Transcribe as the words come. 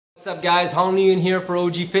What's up guys, Nguyen here for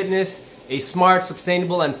OG Fitness, a smart,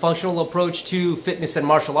 sustainable, and functional approach to fitness and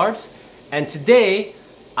martial arts. And today,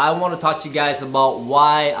 I want to talk to you guys about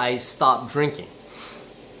why I stopped drinking.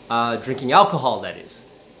 Drinking alcohol, that is.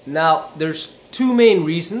 Now, there's two main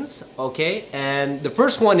reasons, okay? And the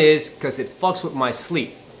first one is because it fucks with my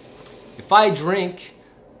sleep. If I drink,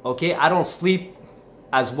 okay, I don't sleep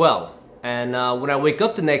as well. And when I wake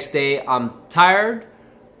up the next day, I'm tired.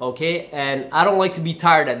 Okay, and I don't like to be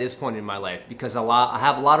tired at this point in my life because I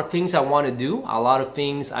have a lot of things I want to do, a lot of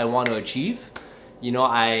things I want to achieve. You know,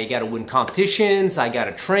 I got to win competitions, I got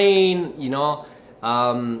to train, you know,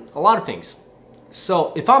 a lot of things.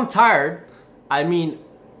 So if I'm tired, I mean,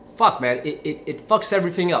 fuck man, it fucks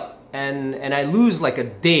everything up. And I lose like a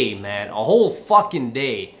day, man, a whole fucking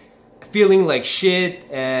day feeling like shit.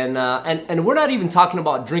 And we're not even talking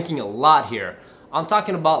about drinking a lot here. I'm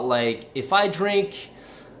talking about like if I drink,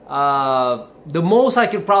 the most I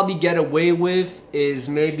could probably get away with is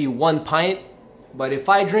maybe 1 pint, but if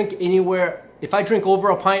I drink over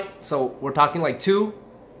a pint, so we're talking like 2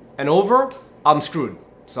 and over, I'm screwed.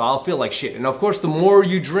 So I'll feel like shit. And of course, the more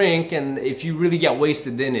you drink, and if you really get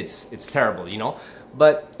wasted, then it's terrible, you know.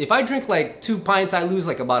 But if I drink like 2 pints, I lose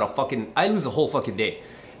like I lose a whole fucking day,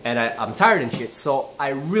 and I'm tired and shit. So I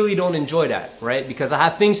really don't enjoy that, right? Because I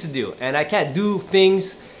have things to do, and I can't do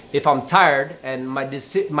things if I'm tired, and my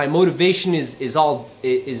motivation is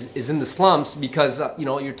in the slumps because you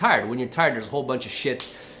know, you're tired. When you're tired, there's a whole bunch of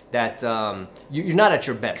shit that you're not at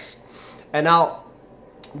your best. And now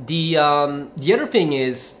the other thing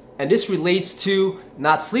is, and this relates to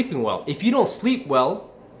not sleeping well. If you don't sleep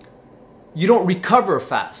well, you don't recover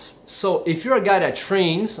fast. So if you're a guy that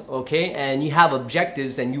trains, okay, and you have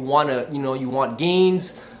objectives and you wanna, you know, you want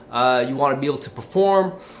gains, you want to be able to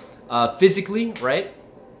perform physically, right?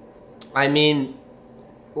 I mean,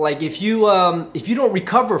 like if you don't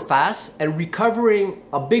recover fast, and recovering,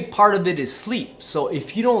 a big part of it is sleep. So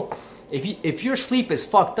if your sleep is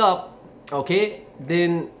fucked up, okay,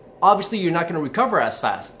 then obviously you're not going to recover as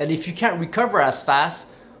fast. And if you can't recover as fast,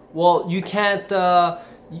 well, you can't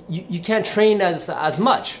train as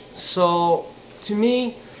much. So to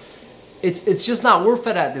me, it's just not worth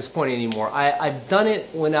it at this point anymore. I've done it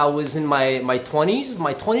when I was in my 20s.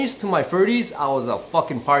 My 20s to my 30s, I was a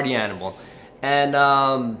fucking party animal. And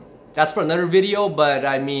that's for another video, but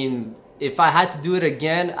I mean, if I had to do it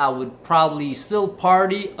again, I would probably still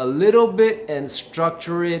party a little bit and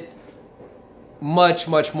structure it much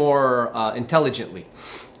more intelligently.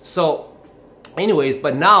 So anyways,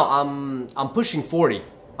 but now I'm pushing 40.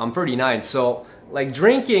 I'm 39. So like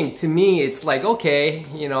drinking to me, it's like, okay,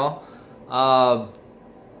 you know,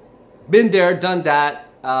 been there, done that,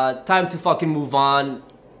 time to fucking move on.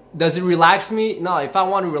 Does it relax me? No, if I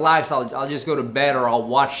want to relax, I'll just go to bed, or I'll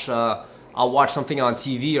watch something on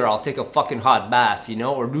TV, or I'll take a fucking hot bath, you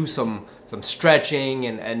know, or do some stretching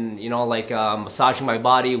and you know, like massaging my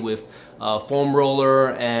body with foam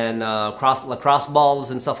roller and lacrosse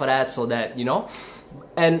balls and stuff like that, so that, you know,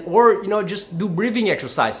 or you know, just do breathing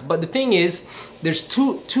exercises. But the thing is, there's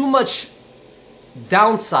too much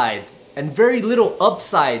downside and very little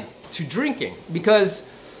upside to drinking, because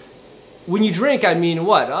when you drink, I mean,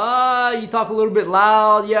 what? You talk a little bit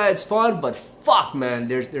loud, yeah, it's fun, but fuck, man,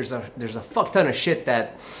 there's a fuck ton of shit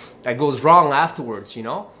that goes wrong afterwards, you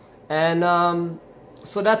know. And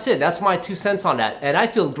so that's it. That's my 2 cents on that, and I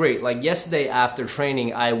feel great. Like yesterday after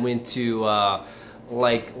training, I went to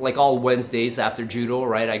like all Wednesdays after judo,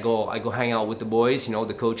 right? I go hang out with the boys, you know,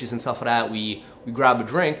 the coaches and stuff like that. We grab a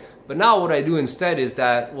drink. But now what I do instead is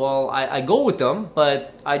that, well, I go with them,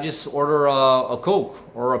 but I just order a Coke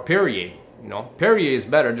or a Perrier. You know, Perrier is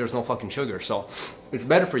better. There's no fucking sugar, so it's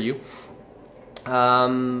better for you.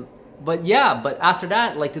 But yeah, but after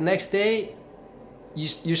that, like the next day,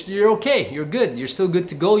 you're okay. You're good. You're still good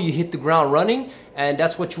to go. You hit the ground running, and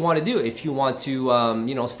that's what you want to do if you want to,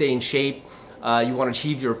 you know, stay in shape. You want to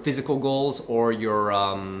achieve your physical goals, or your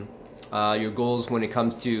goals when it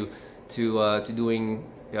comes to doing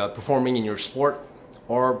performing in your sport,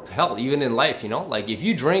 or hell, even in life, you know. Like if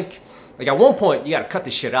you drink, like at one point you gotta cut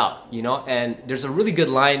this shit out, you know. And there's a really good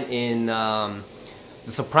line in The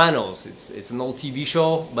Sopranos. It's an old TV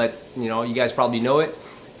show, but you know, you guys probably know it.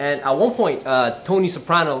 And at one point, Tony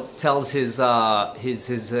Soprano tells his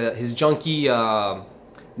junkie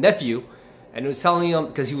nephew, and he was telling him,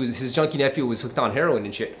 because his junkie nephew was hooked on heroin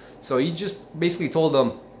and shit. So he just basically told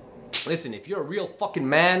him, listen, if you're a real fucking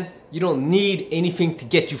man, you don't need anything to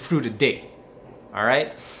get you through the day. All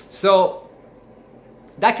right? So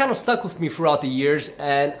that kind of stuck with me throughout the years,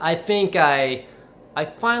 and I think I I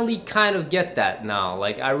finally kind of get that now.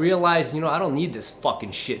 Like I realize, you know, I don't need this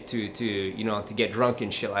fucking shit to you know, to get drunk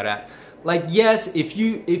and shit like that. Like yes,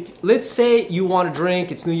 if let's say you want to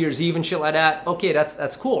drink, it's New Year's Eve and shit like that. Okay,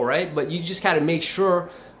 that's cool, right? But you just gotta make sure,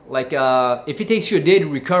 like if it takes you a day to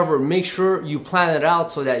recover, make sure you plan it out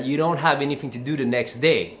so that you don't have anything to do the next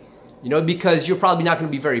day. You know, because you're probably not going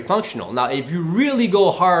to be very functional. Now, if you really go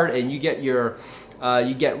hard and you get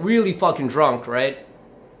really fucking drunk, right?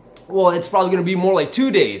 Well, it's probably going to be more like 2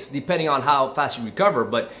 days, depending on how fast you recover.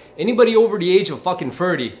 But anybody over the age of fucking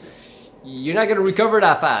 30, you're not going to recover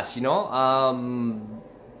that fast, you know?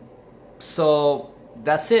 So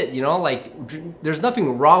that's it, you know? Like, there's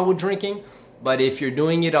nothing wrong with drinking, but if you're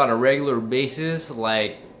doing it on a regular basis,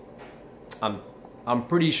 like, I'm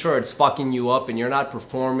pretty sure it's fucking you up and you're not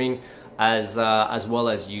performing as well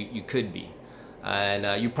as you could be.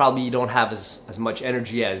 And you probably don't have as much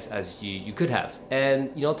energy as you could have.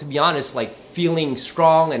 And you know, to be honest, like feeling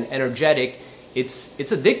strong and energetic, it's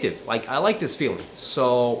addictive. Like I like this feeling.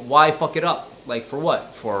 So why fuck it up? Like for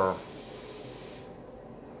what? For,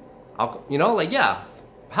 you know, like yeah,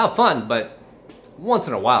 have fun, but once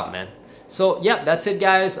in a while, man. So yeah, that's it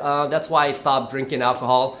guys. That's why I stopped drinking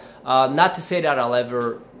alcohol. Not to say that I'll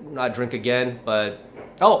ever not drink again, but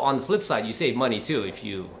oh, on the flip side, you save money too if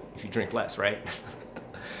you drink less, right?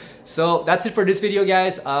 So that's it for this video,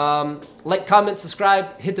 guys. Like, comment,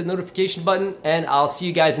 subscribe, hit the notification button, and I'll see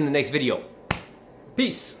you guys in the next video.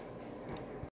 Peace.